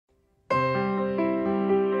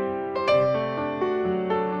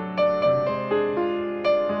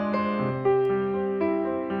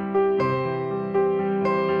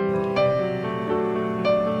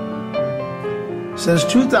Since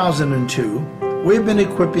 2002, we've been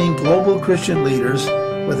equipping global Christian leaders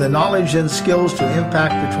with the knowledge and skills to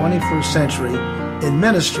impact the 21st century in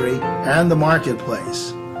ministry and the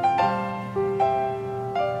marketplace.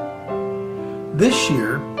 This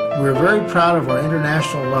year, we're very proud of our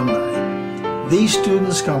international alumni. These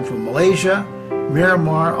students come from Malaysia,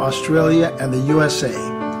 Myanmar, Australia, and the USA.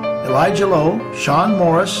 Elijah Lowe, Sean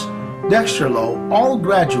Morris, Dexter Lowe, all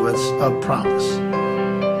graduates of Promise.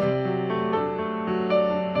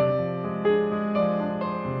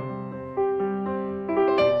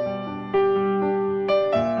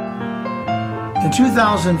 In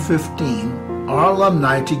 2015, our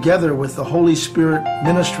alumni, together with the Holy Spirit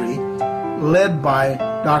Ministry, led by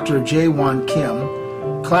Dr. Jae-Won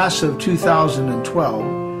Kim, class of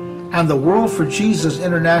 2012, and the World for Jesus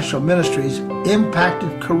International Ministries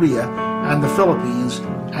impacted Korea and the Philippines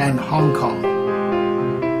and Hong Kong.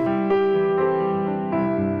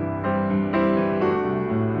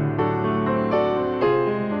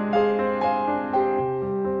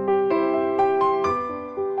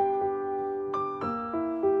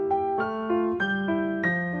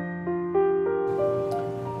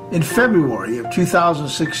 In February of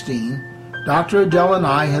 2016, Dr. Adele and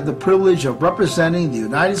I had the privilege of representing the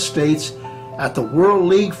United States at the World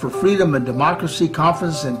League for Freedom and Democracy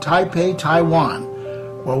Conference in Taipei, Taiwan,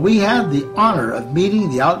 where we had the honor of meeting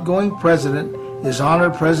the outgoing president, His Honor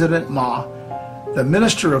President Ma, the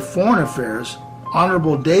Minister of Foreign Affairs,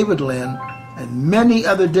 Honorable David Lin, and many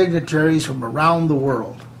other dignitaries from around the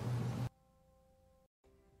world.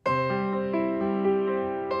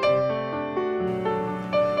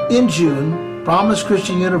 In June, Promise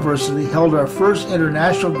Christian University held our first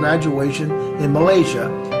international graduation in Malaysia,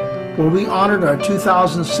 where we honored our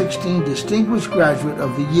 2016 Distinguished Graduate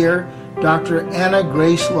of the Year, Dr. Anna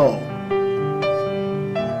Grace Lowe.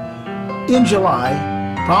 In July,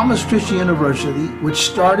 Promise Christian University, which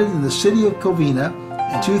started in the city of Covina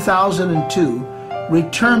in 2002,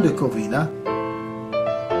 returned to Covina.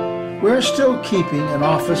 We're still keeping an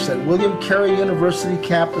office at William Carey University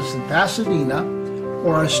campus in Pasadena,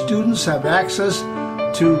 where our students have access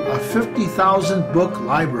to a 50,000 book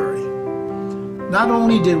library. Not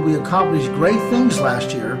only did we accomplish great things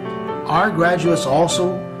last year, our graduates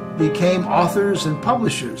also became authors and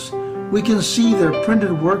publishers. We can see their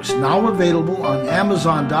printed works now available on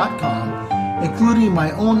Amazon.com, including my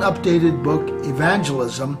own updated book,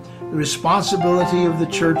 Evangelism, The Responsibility of the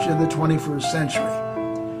Church in the 21st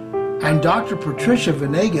Century. And Dr. Patricia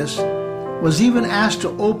Venegas was even asked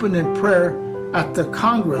to open in prayer at the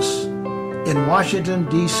Congress in Washington,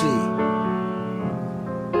 D.C.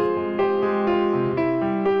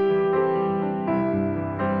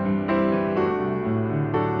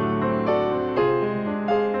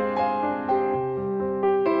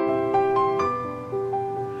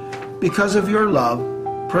 Because of your love,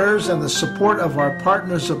 prayers, and the support of our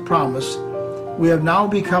partners of Promise, we have now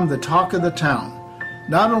become the talk of the town,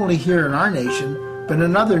 not only here in our nation, but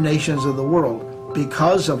in other nations of the world,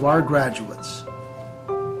 because of our graduates.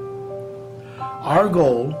 Our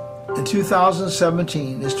goal in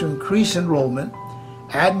 2017 is to increase enrollment,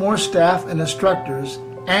 add more staff and instructors,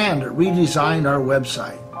 and redesign our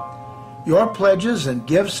website. Your pledges and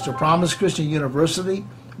gifts to Promise Christian University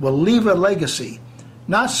will leave a legacy,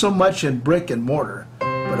 not so much in brick and mortar,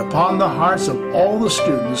 but upon the hearts of all the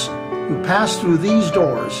students who pass through these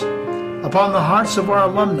doors, upon the hearts of our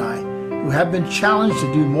alumni who have been challenged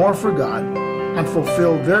to do more for God and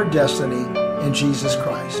fulfill their destiny in Jesus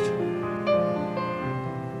Christ.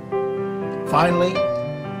 Finally,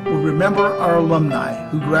 we remember our alumni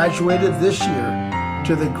who graduated this year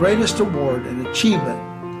to the greatest award and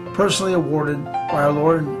achievement personally awarded by our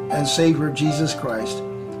Lord and Savior Jesus Christ.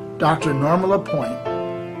 Dr. Norma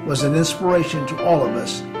LaPointe was an inspiration to all of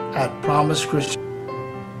us at Promise Christian.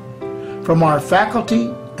 From our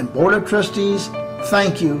faculty and board of trustees,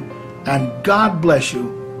 thank you, and God bless you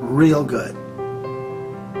real good.